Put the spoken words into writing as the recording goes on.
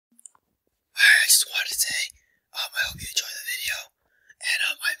just wanted to say, I hope you enjoyed the video, and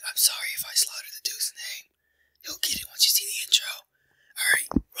I'm sorry if I slaughtered the dude's name. You'll get it once you see the intro.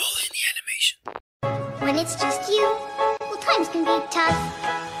 Alright, roll in the animation. When it's just you, well, times can be tough.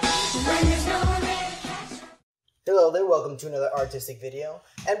 When there's no one there to catch. Hello there, welcome to another artistic video.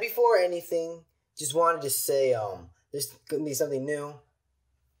 And before anything, just wanted to say, there's gonna be something new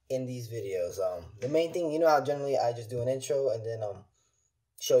in these videos. The main thing, you know how generally I just do an intro and then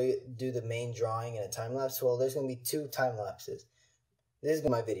do the main drawing in a time lapse. Well, there's gonna be two time lapses. This is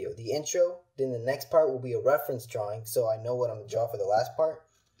my video, the intro. Then the next part will be a reference drawing, so I know what I'm gonna draw for the last part.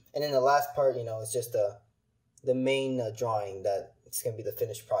 And then the last part, you know, it's just the main drawing that it's gonna be the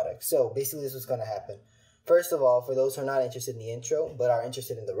finished product. So basically, this is what's gonna happen. First of all, for those who are not interested in the intro but are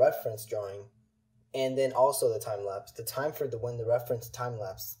interested in the reference drawing, and then also the time lapse, the time for when the reference time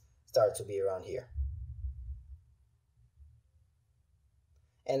lapse starts will be around here.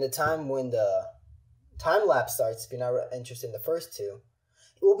 And the time when the time lapse starts, if you're not interested in the first two,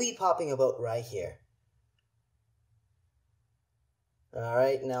 it will be popping about right here.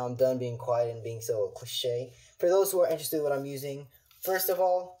 Alright, now I'm done being quiet and being so cliche. For those who are interested in what I'm using, first of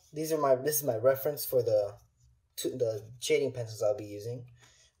all, this is my reference for the shading pencils I'll be using,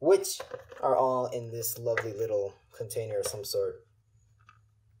 which are all in this lovely little container of some sort.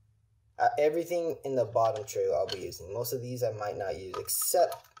 Everything in the bottom tray I'll be using. Most of these I might not use,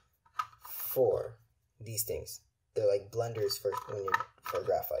 except for these things. They're like blenders for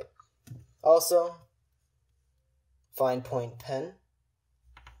graphite. Also, fine point pen,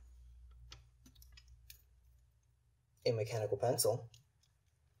 a mechanical pencil,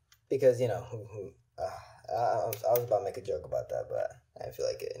 because you know, I was about to make a joke about that, but I don't feel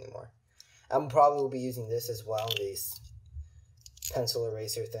like it anymore. I'm probably will be using this as well, this pencil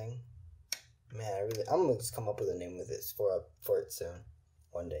eraser thing. Man, I'm gonna just come up with a name with this for it soon,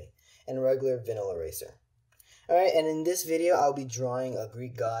 one day. And a regular vinyl eraser. Alright, and in this video, I'll be drawing a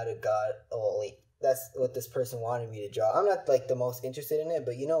Greek god, oh wait, that's what this person wanted me to draw. I'm not like the most interested in it,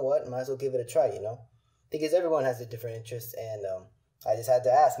 but you know what? Might as well give it a try, you know? Because everyone has a different interest, and I just had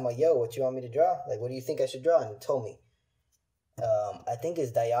to ask. I'm like, yo, what you want me to draw? Like, what do you think I should draw? And he told me. I think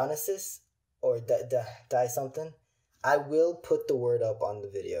it's Dionysus or die something. I will put the word up on the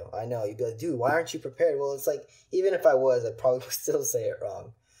video. I know, you'd be like, dude, why aren't you prepared? Well, it's like, even if I was, I'd probably still say it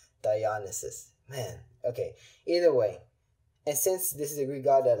wrong. Dionysus. Man, okay. Either way. And since this is a Greek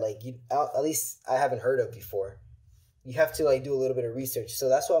god that, like, at least I haven't heard of before, you have to, like, do a little bit of research. So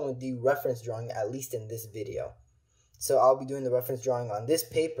that's why I'm going to do reference drawing, at least in this video. So I'll be doing the reference drawing on this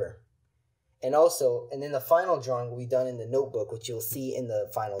paper. And then the final drawing will be done in the notebook, which you'll see in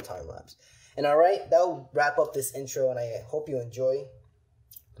the final time lapse. And alright, that will wrap up this intro, and I hope you enjoy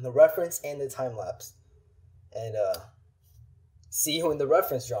the reference and the time lapse. And see you in the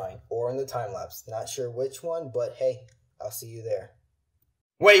reference drawing or in the time lapse. Not sure which one, but hey, I'll see you there.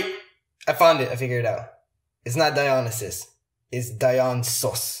 Wait! I found it. I figured it out. It's not Dionysus. It's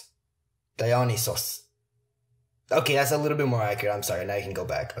Dionysus. Dionysus. Okay, that's a little bit more accurate. I'm sorry. Now you can go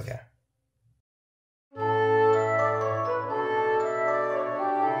back. Okay.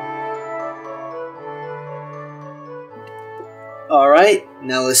 Alright,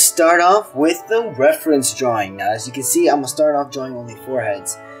 now let's start off with the reference drawing. Now, as you can see, I'm going to start off drawing only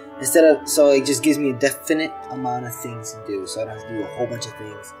foreheads. So it just gives me a definite amount of things to do. So I don't have to do a whole bunch of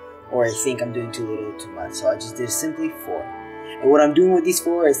things, or I think I'm doing too little or too much. So I just did simply 4. And what I'm doing with these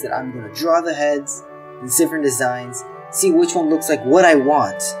 4 is that I'm going to draw the heads, the different designs, see which one looks like what I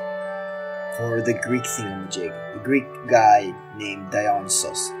want for the Greek thingamajig. The Greek guy named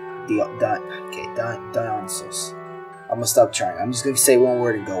Dionysus. Dionysus. I'm gonna stop trying. I'm just gonna say one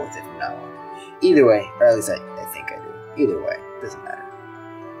word and go with it from now on. Either way, or at least I think I do. Either way, doesn't matter.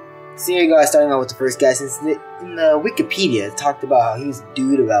 So here you go, starting out with the first guy. Since in the Wikipedia, it talked about how he was a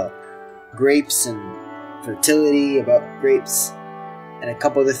dude about grapes and fertility, about grapes, and a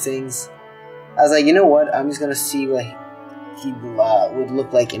couple other things. I was like, you know what? I'm just gonna see what he would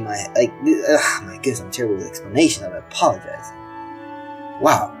look like in my my goodness, I'm terrible with explanations. I apologize.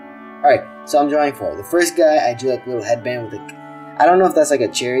 Wow. Alright, so I'm drawing 4. The first guy, I drew like a little headband with I don't know if that's like a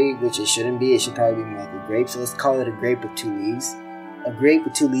cherry, which it shouldn't be. It should probably be more like a grape. So let's call it a grape with 2 leaves. A grape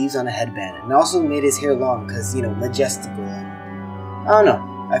with 2 leaves on a headband. And also made his hair long because, you know, majestical. I don't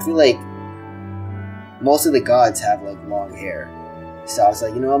know. I feel like most of the gods have like long hair. So I was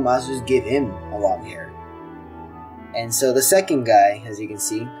like, you know what, might as well just give him a long hair. And so the second guy, as you can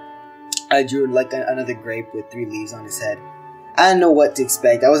see, I drew like another grape with 3 leaves on his head. I didn't know what to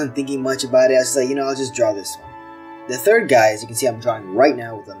expect. I wasn't thinking much about it. I was just like, you know, I'll just draw this one. The third guy, as you can see, I'm drawing right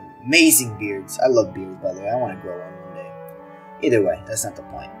now with amazing beards. I love beards, by the way. I want to grow one day. Either way, that's not the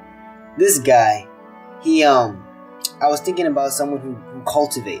point. this guy, I was thinking about someone who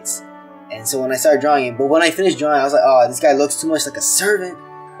cultivates. And so when I started drawing him, but when I finished drawing, I was like, oh, this guy looks too much like a servant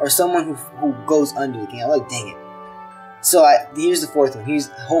or someone who goes under the king. I'm like, dang it. So here's the fourth one.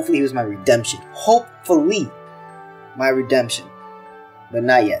 Hopefully he was my redemption. Hopefully my redemption. But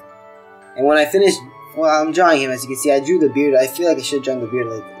not yet. And when I finished, well, I'm drawing him, as you can see, I drew the beard. I feel like I should have drawn the beard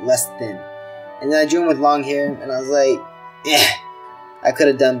like less thin. And then I drew him with long hair, and I was like, I could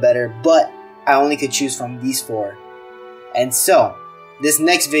have done better, but I only could choose from these 4. And so, this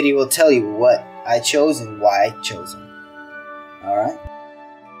next video will tell you what I chose and why I chose them. Alright?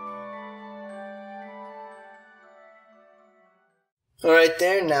 Alright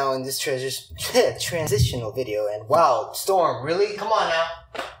there, now in this transitional video, and wow, Storm, really? Come on now.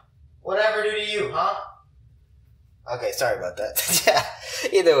 Whatever do to you, huh? Okay, sorry about that. Yeah,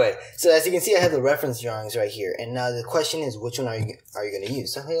 either way. So as you can see, I have the reference drawings right here, and now the question is, which one are you going to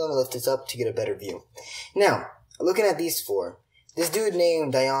use? So I'm going to lift this up to get a better view. Now, looking at these 4, this dude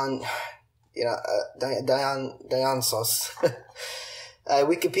named Dionysus, I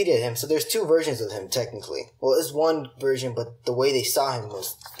Wikipedia'd him, so there's 2 versions of him, technically. Well, it's one version, but the way they saw him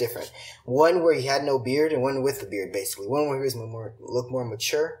was different. One where he had no beard, and one with the beard, basically. One where he was looked more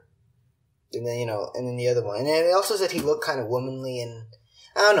mature, and then, and then the other one. And then it also said he looked kind of womanly, and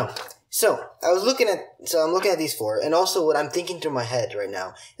I don't know. So, I'm looking at these 4, and also what I'm thinking through my head right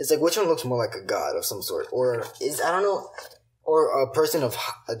now is like, which one looks more like a god of some sort? Or I don't know, or a person of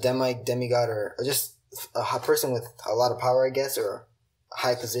a demigod, or just a person with a lot of power, I guess, or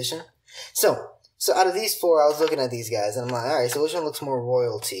high position. So out of these 4, I was looking at these guys, and I'm like, alright, so which one looks more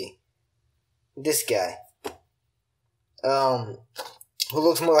royalty? This guy. Who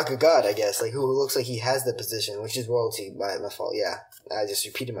looks more like a god, I guess. Like, who looks like he has the position, which is royalty by my fault. Yeah, I just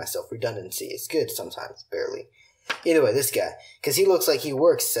repeated myself. Redundancy. It's good sometimes, barely. Either way, this guy. Because he looks like he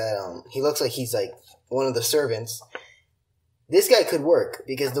works at, he looks like he's like one of the servants. This guy could work,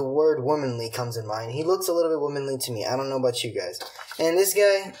 because the word womanly comes in mind. He looks a little bit womanly to me. I don't know about you guys. And this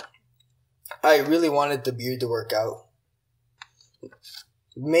guy, I really wanted the beard to work out.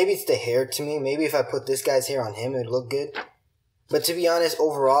 Maybe it's the hair to me. Maybe if I put this guy's hair on him, it would look good. But to be honest,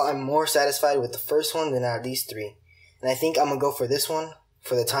 overall, I'm more satisfied with the first one than out of these 3. And I think I'm going to go for this one,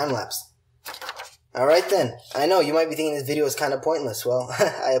 for the time-lapse. Alright then. I know, you might be thinking this video is kind of pointless. Well,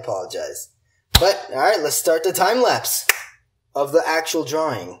 I apologize. But, alright, let's start the time-lapse of the actual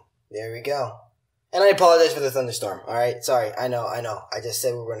drawing. There we go. And I apologize for the thunderstorm, alright? Sorry, I know. I just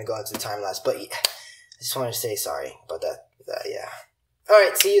said we were going to go into the time-lapse, but I just wanted to say sorry about that yeah.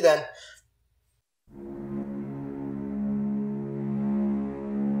 Alright, see you then.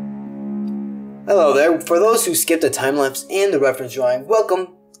 Hello there. For those who skipped the time-lapse and the reference drawing,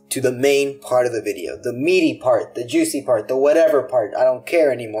 welcome to the main part of the video. The meaty part, the juicy part, the whatever part. I don't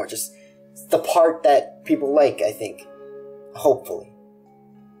care anymore. Just the part that people like, I think. Hopefully.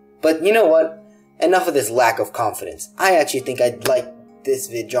 But you know what? Enough of this lack of confidence. I actually think I'd like this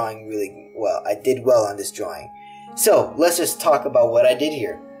drawing really well. I did well on this drawing. So, let's just talk about what I did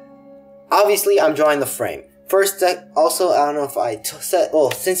here. Obviously, I'm drawing the frame. First, also, I don't know if I said,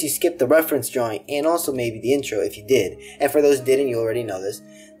 well, since you skipped the reference drawing, and also maybe the intro if you did, and for those who didn't, you already know this,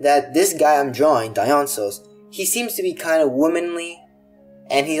 that this guy I'm drawing, Dionysus, he seems to be kind of womanly,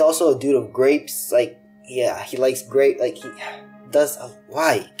 and he's also a dude of grapes, like, yeah, he likes grape, like, he does,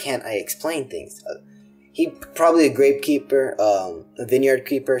 why can't I explain things? He probably a grape keeper, a vineyard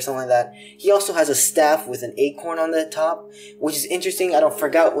keeper, something like that. He also has a staff with an acorn on the top, which is interesting. I don't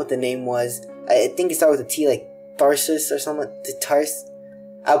forgot what the name was. I think it started with a T, like Tarsus or something. Tars.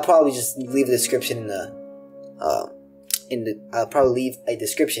 I'll probably just leave a description in the, I'll probably leave a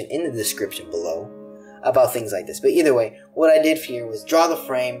description in the description below about things like this. But either way, what I did here was draw the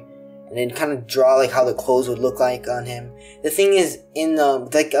frame, and then kind of draw like how the clothes would look like on him. The thing is, in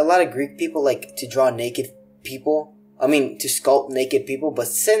like a lot of Greek people like to draw naked people. I mean, to sculpt naked people. But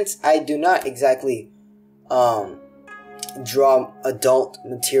since I do not exactly draw adult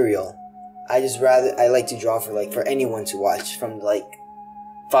material, I like to draw for anyone to watch, from like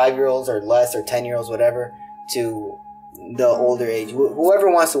 5-year-olds or less, or 10-year-olds, whatever, to the older age. Whoever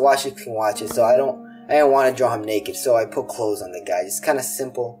wants to watch it can watch it. So I don't want to draw him naked. So I put clothes on the guy. Just kind of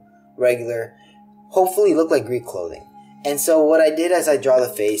simple, regular, hopefully look like Greek clothing. And so what I did as I draw the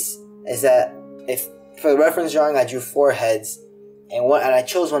face is that for the reference drawing, I drew 4 heads, and I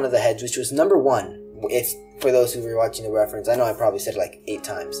chose one of the heads, which was number 1. It's for those who were watching the reference. I know I probably said it like 8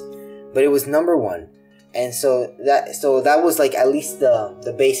 times, but it was number 1. And so that was like at least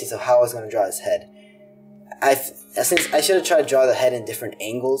the basis of how I was going to draw his head. Since I should have tried to draw the head in different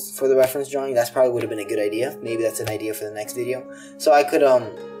angles for the reference drawing, that's probably would have been a good idea. Maybe that's an idea for the next video. So I could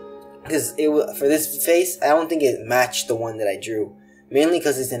because for this face, I don't think it matched the one that I drew. Mainly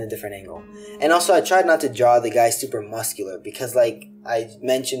because it's in a different angle. And also, I tried not to draw the guy super muscular because, like I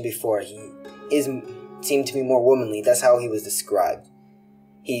mentioned before, he seemed to be more womanly. That's how he was described.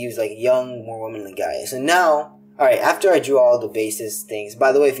 He was like a young, more womanly guy. So now, alright, after I drew all the basis things,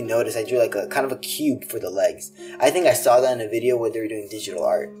 by the way, if you notice, I drew like a kind of a cube for the legs. I think I saw that in a video where they were doing digital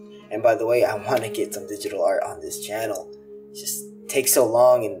art. And by the way, I want to get some digital art on this channel. It just takes so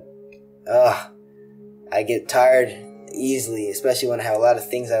long and, I get tired easily, especially when I have a lot of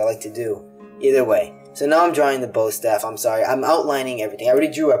things I like to do. Either way, so now I'm drawing the bow staff. I'm sorry, I'm outlining everything. I already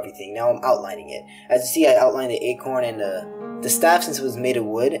drew everything, now I'm outlining it. As you see, I outlined the acorn and the staff. Since it was made of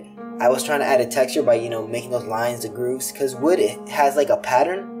wood, I was trying to add a texture by, making those lines, the grooves, because wood, it has like a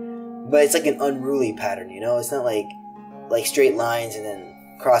pattern, but it's like an unruly pattern, it's not like straight lines and then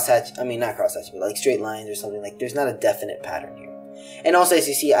crosshatch, not crosshatch, but like straight lines or something. Like, there's not a definite pattern here. And also, as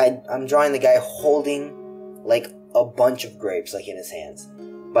you see, I'm drawing the guy holding like a bunch of grapes, like in his hands.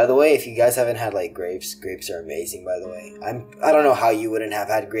 By the way, if you guys haven't had like grapes are amazing, by the way. I don't know how you wouldn't have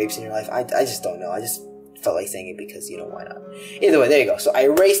had grapes in your life. I just don't know. I just felt like saying it because, why not? Either way, there you go. So I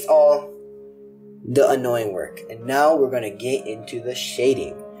erased all the annoying work. And now we're going to get into the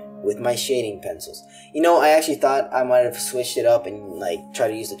shading with my shading pencils. I actually thought I might have switched it up and like try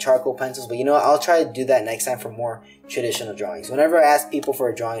to use the charcoal pencils, but I'll try to do that next time for more traditional drawings. Whenever I ask people for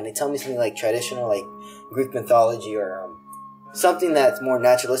a drawing and they tell me something like traditional, like Greek mythology or something that's more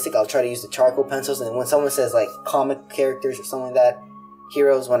naturalistic, I'll try to use the charcoal pencils. And when someone says like comic characters or something like that,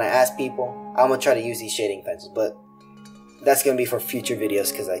 heroes, when I ask people, I'm going to try to use these shading pencils. But that's going to be for future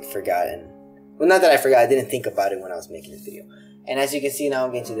videos because I forgot. Well, not that I forgot, I didn't think about it when I was making this video. And as you can see, now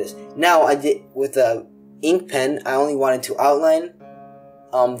I'm getting to this. Now I did with the ink pen, I only wanted to outline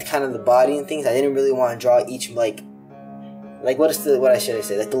kind of the body and things. I didn't really want to draw each what should I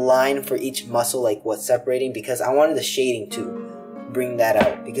say? Like the line for each muscle, like what's separating, because I wanted the shading to bring that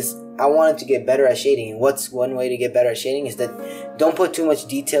out. Because I wanted to get better at shading. And what's one way to get better at shading is that don't put too much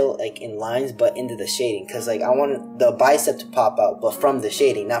detail like in lines, but into the shading. Because like I wanted the bicep to pop out, but from the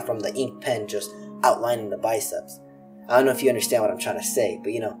shading, not from the ink pen just outlining the biceps. I don't know if you understand what I'm trying to say,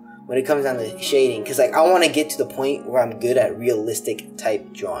 but when it comes down to shading, because like I want to get to the point where I'm good at realistic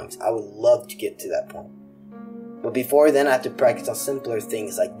type drawings. I would love to get to that point. But before then, I have to practice on simpler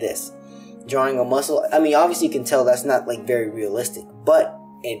things like this. Drawing a muscle, obviously you can tell that's not like very realistic, but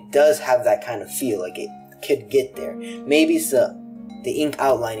it does have that kind of feel, like it could get there. Maybe it's the ink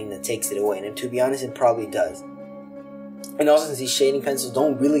outlining that takes it away, and to be honest, it probably does. And also, since these shading pencils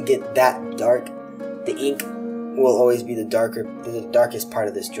don't really get that dark, the ink will always be the darkest part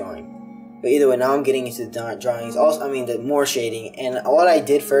of this drawing. But either way, now I'm getting into the drawings. Also, the more shading, and what I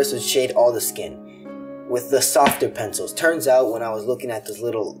did first was shade all the skin with the softer pencils. Turns out, when I was looking at this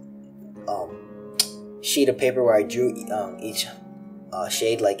little sheet of paper where I drew each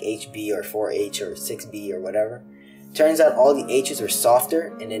shade, like HB or 4H or 6B or whatever, turns out all the H's were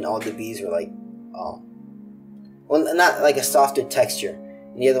softer, and then all the B's were like, well, not like a softer texture,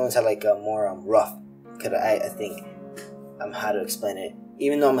 and the other ones had like a more rough. I think how to explain it.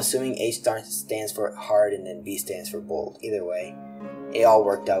 Even though I'm assuming H stands for hard and then B stands for bold. Either way, it all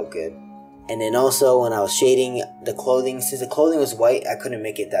worked out good. And then also when I was shading the clothing, since the clothing was white, I couldn't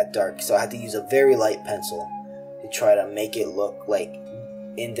make it that dark. So I had to use a very light pencil to try to make it look like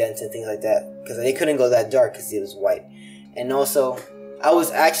indents and things like that. Because they couldn't go that dark because it was white. And also, I was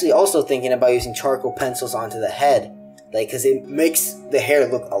actually also thinking about using charcoal pencils onto the head. Like, because it makes the hair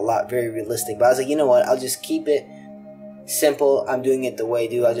look very realistic. But I was like, you know what, I'll just keep it simple. I'm doing it the way I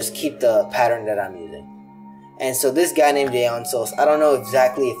do. I'll just keep the pattern that I'm using. And so this guy named Dionysus, I don't know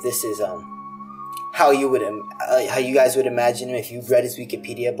exactly if this is how you guys would imagine him if you read his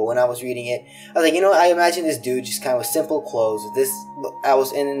Wikipedia. But when I was reading it, I was like, I imagine this dude just kind of with simple clothes.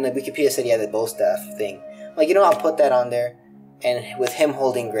 And in the Wikipedia said he had the bow staff thing. Like, I'll put that on there. And with him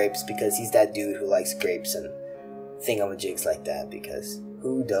holding grapes, because he's that dude who likes grapes and thingamajigs like that, because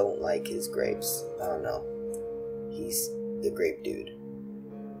who don't like his grapes? I don't know. He's the grape dude.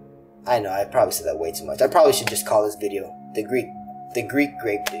 I know, I probably said that way too much. I probably should just call this video the Greek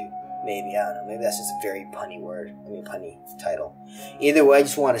grape dude. Maybe, I don't know. Maybe that's just a very punny word. Punny title. Either way, I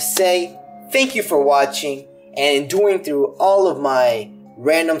just want to say thank you for watching and enduring through all of my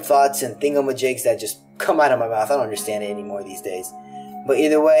random thoughts and thingamajigs that just come out of my mouth. I don't understand it anymore these days. But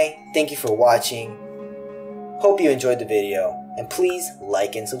either way, thank you for watching. Hope you enjoyed the video, and please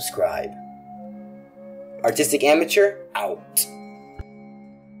like and subscribe. Artistic Amateur, out.